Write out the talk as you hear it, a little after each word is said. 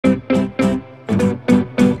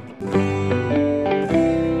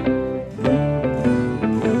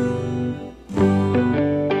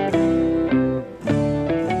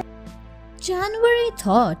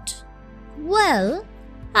thought, "Well,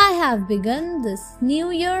 I have begun this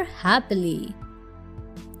new year happily."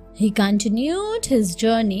 He continued his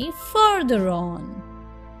journey further on.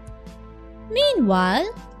 Meanwhile,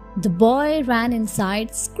 the boy ran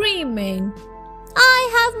inside screaming, "I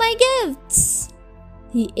have my gifts!"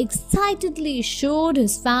 He excitedly showed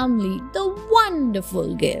his family the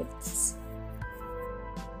wonderful gifts.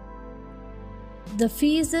 The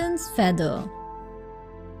Pheasant's Feather.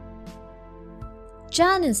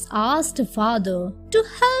 Janice asked her father to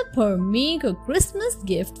help her make a Christmas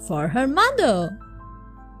gift for her mother.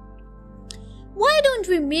 "Why don't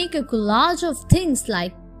we make a collage of things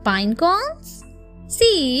like pine cones,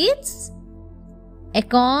 seeds,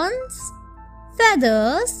 acorns,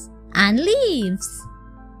 feathers, and leaves?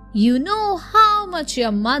 You know how much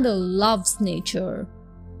your mother loves nature.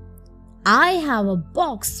 I have a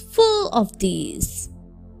box full of these."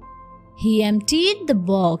 He emptied the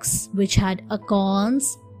box, which had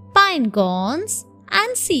acorns, pine cones,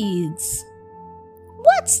 and seeds.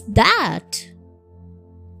 "What's that?"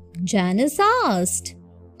 Janice asked,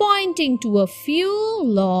 pointing to a few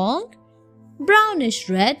long,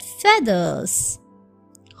 brownish-red feathers.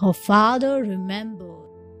 Her father remembered.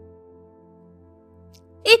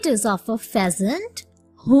 "It is of a pheasant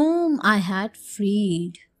whom I had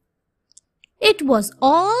freed. It was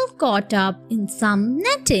all caught up in some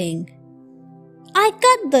netting. I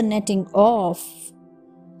cut the netting off.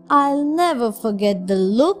 I'll never forget the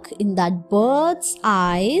look in that bird's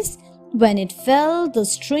eyes when it felt the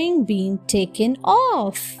string being taken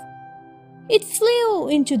off. It flew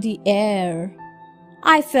into the air.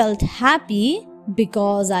 I felt happy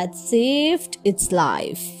because I'd saved its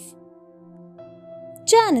life."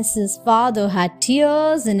 Janice's father had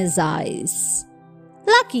tears in his eyes.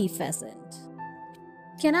 Lucky pheasant.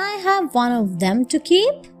 "Can I have one of them to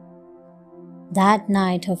keep?" That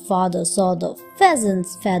night her father saw the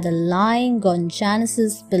pheasant's feather lying on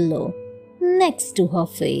Janice's pillow next to her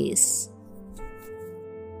face.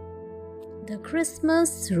 The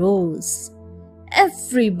Christmas Rose.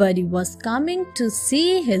 Everybody was coming to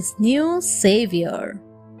see his new savior.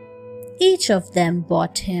 Each of them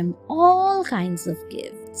bought him all kinds of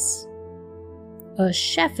gifts. A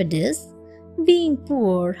shepherdess, being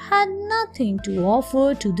poor, had nothing to offer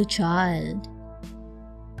to the child.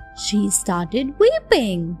 She started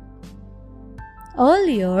weeping.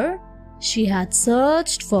 Earlier, she had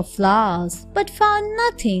searched for flowers but found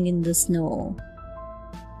nothing in the snow.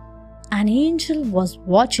 An angel was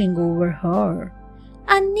watching over her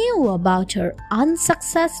and knew about her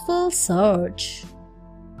unsuccessful search.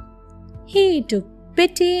 He took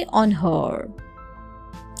pity on her.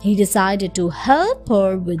 He decided to help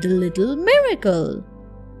her with a little miracle.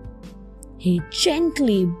 He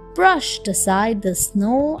gently brushed aside the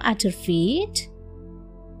snow at her feet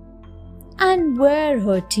and where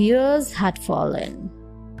her tears had fallen,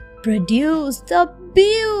 produced a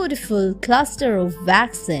beautiful cluster of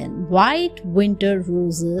waxen white winter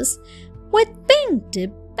roses with pink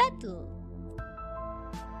tipped petals.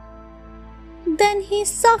 Then he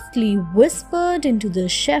softly whispered into the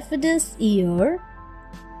shepherdess' ear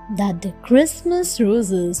that the Christmas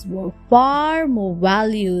roses were far more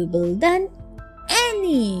valuable than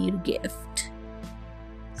any gift,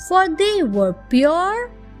 for they were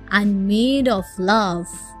pure and made of love.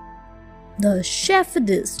 The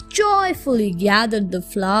shepherdess joyfully gathered the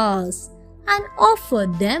flowers and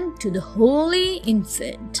offered them to the Holy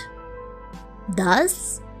Infant.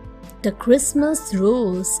 Thus, the Christmas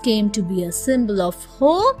rose came to be a symbol of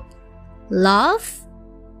hope, love,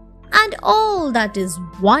 and all that is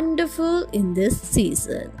wonderful in this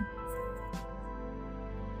season.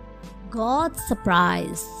 God's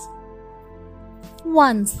surprise.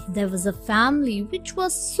 Once there was a family which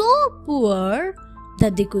was so poor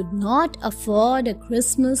that they could not afford a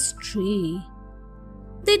Christmas tree.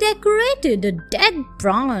 They decorated a dead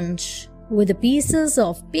branch with the pieces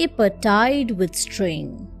of paper tied with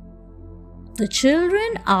string. The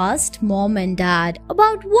children asked Mom and Dad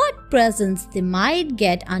about what presents they might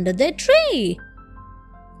get under their tree.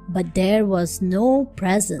 But there was no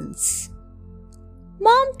presents.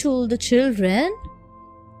 Mom told the children,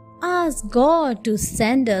 "Ask God to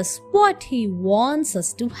send us what He wants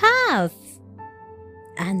us to have."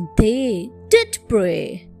 And they did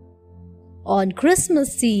pray. On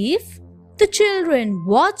Christmas Eve, the children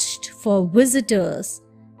watched for visitors,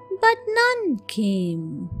 but none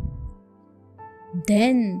came.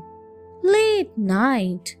 Then, late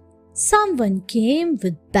night, someone came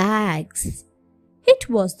with bags. It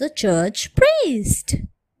was the church priest.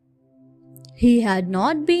 He had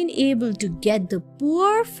not been able to get the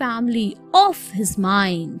poor family off his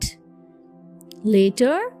mind.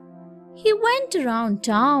 Later, He went around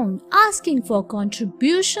town asking for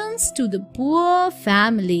contributions to the poor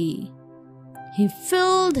family. He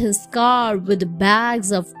filled his car with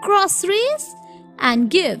bags of groceries and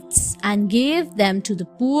gifts and gave them to the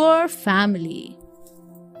poor family.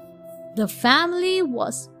 The family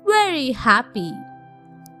was very happy.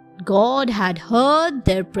 God had heard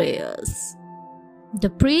their prayers. The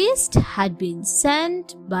priest had been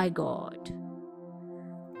sent by God.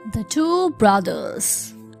 The two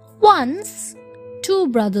brothers. Once, two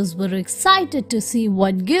brothers were excited to see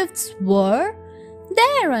what gifts were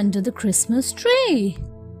there under the Christmas tree.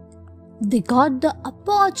 They got the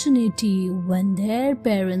opportunity when their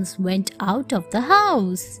parents went out of the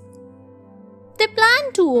house. They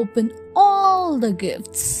planned to open all the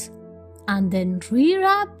gifts and then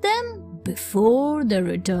rewrap them before their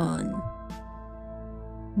return.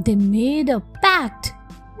 They made a pact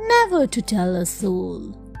never to tell a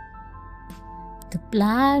soul. The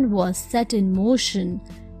plan was set in motion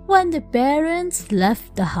when the parents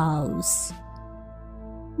left the house.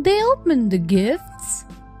 They opened the gifts,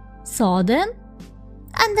 saw them,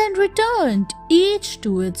 and then returned each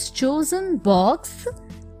to its chosen box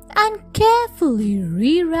and carefully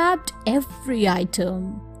rewrapped every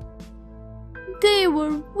item. They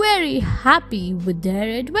were very happy with their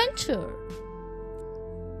adventure.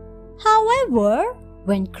 However,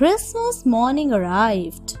 when Christmas morning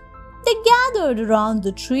arrived, they gathered around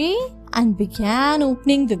the tree and began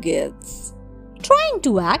opening the gifts, trying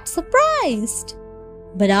to act surprised.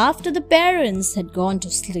 But after the parents had gone to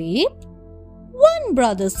sleep, one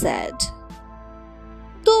brother said,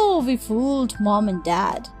 "Though we fooled Mom and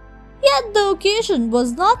Dad, yet the occasion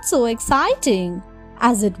was not so exciting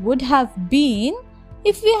as it would have been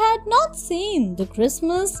if we had not seen the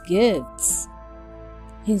Christmas gifts."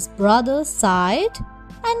 His brother sighed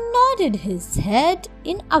and nodded his head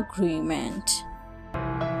in agreement.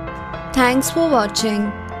 Thanks for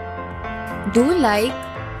watching. Do like,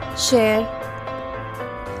 share,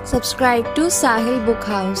 subscribe to Sahil Book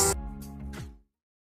House.